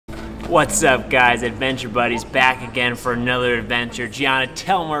What's up, guys? Adventure Buddies back again for another adventure. Gianna,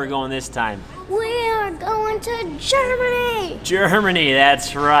 tell them where we're going this time. We are going to Germany! Germany,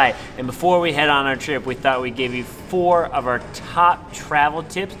 that's right. And before we head on our trip, we thought we'd give you 4 of our top travel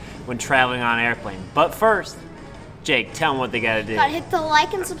tips when traveling on an airplane. But first, Jake, tell them what they gotta do. Gotta hit the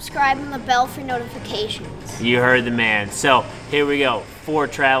like and subscribe and the bell for notifications. You heard the man. So, here we go. 4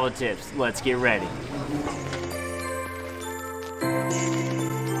 travel tips. Let's get ready.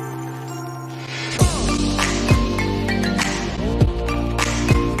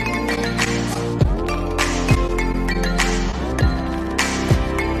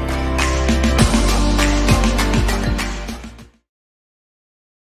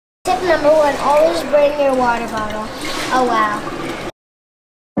 Tip number 1, always bring your water bottle. Oh wow.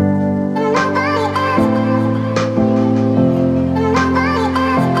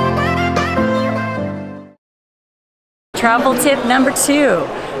 Travel tip number 2,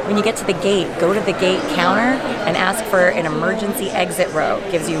 when you get to the gate, go to the gate counter and ask for an emergency exit row.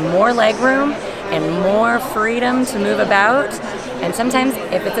 It gives you more leg room and more freedom to move about. And sometimes,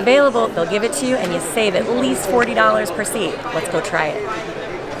 if it's available, they'll give it to you and you save at least $40 per seat. Let's go try it.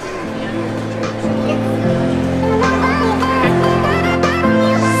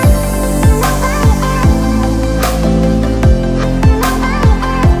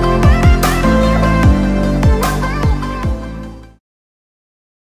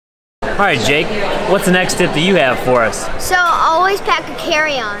 All right, Jake, what's the next tip that you have for us? So always pack a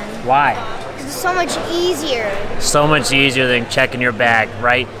carry-on. Why? Because it's so much easier. So much easier than checking your bag,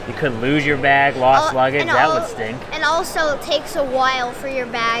 right? You could lose your bag, lost luggage, that would stink. And also it takes a while for your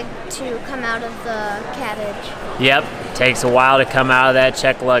bag to come out of the cabbage. Yep, takes a while to come out of that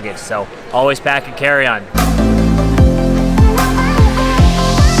checked luggage, so always pack a carry-on.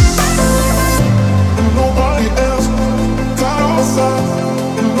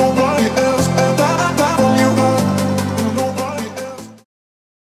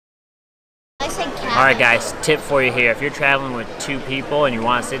 Alright guys, tip for you here. If you're traveling with 2 people and you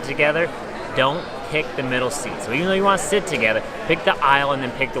want to sit together, don't pick the middle seat. So even though you want to sit together, pick the aisle and then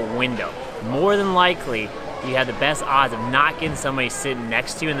pick the window. More than likely, you have the best odds of not getting somebody sitting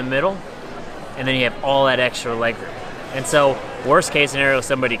next to you in the middle, and then you have all that extra leg room. And so, worst case scenario,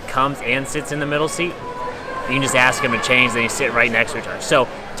 somebody comes and sits in the middle seat, you can just ask them to change, then you sit right next to each other. So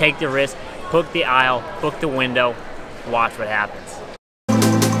take the risk, book the aisle, book the window, watch what happens.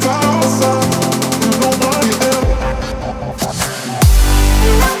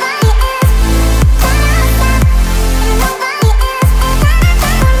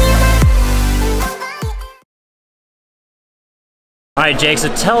 Alright Jake,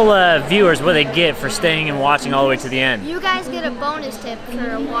 so tell viewers what they get for staying and watching all the way to the end. You guys get a bonus tip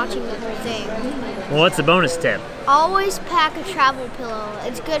for watching the whole thing. Well, what's the bonus tip? Always pack a travel pillow.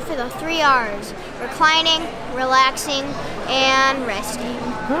 It's good for the 3 R's. Reclining, relaxing, and resting.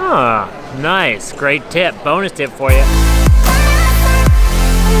 Ah, nice. Great tip. Bonus tip for you.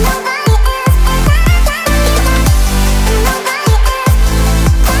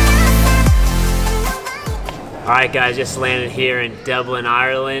 Alright guys, just landed here in Dublin,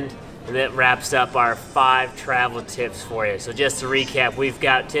 Ireland, and that wraps up our 5 travel tips for you. So just to recap, we've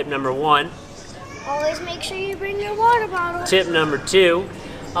got tip number 1. Always make sure you bring your water bottle. Tip number 2.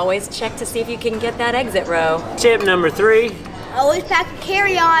 Always check to see if you can get that exit row. Tip number 3. Always pack a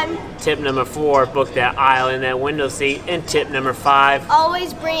carry-on. Tip number 4, book that aisle in that window seat. And tip number 5.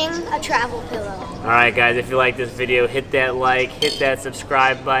 Always bring a travel pillow. Alright guys, if you like this video, hit that like, hit that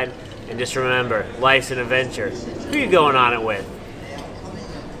subscribe button. And just remember, life's an adventure. Who are you going on it with?